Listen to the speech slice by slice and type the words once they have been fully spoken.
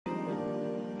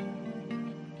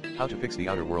How to fix the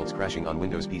Outer Worlds crashing on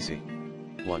Windows PC.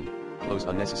 1. Close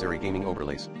unnecessary gaming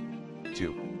overlays.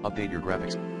 2. Update your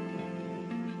graphics.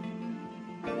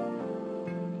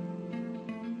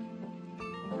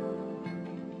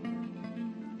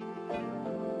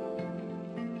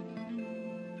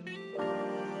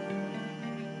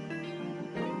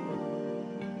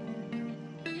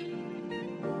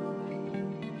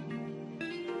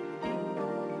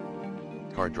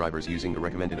 Card drivers using the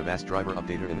recommended Avast driver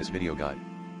updater in this video guide.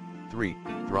 3.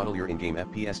 Throttle your in-game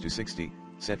FPS to 60,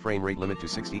 set frame rate limit to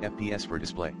 60 FPS for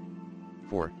display.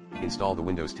 4. Install the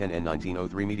Windows 10 and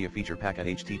 1903 Media Feature Pack at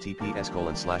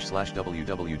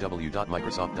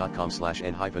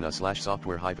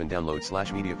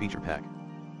https://www.microsoft.com/n-a/software-download/media feature pack.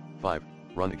 5.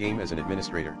 Run the game as an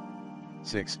administrator.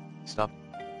 6. Stop.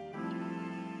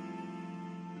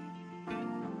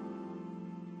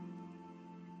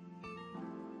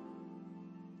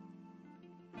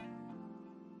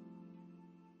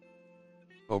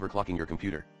 Overclocking your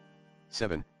computer.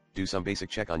 7. Do some basic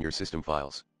check on your system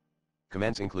files.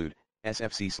 Commands include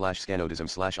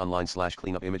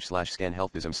sfc/scanodism/online/cleanupimage/scan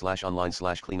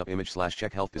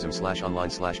healthdism/online/cleanupimage/check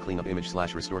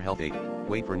healthdism/online/cleanupimage/restore health 8.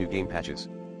 Wait for new game patches.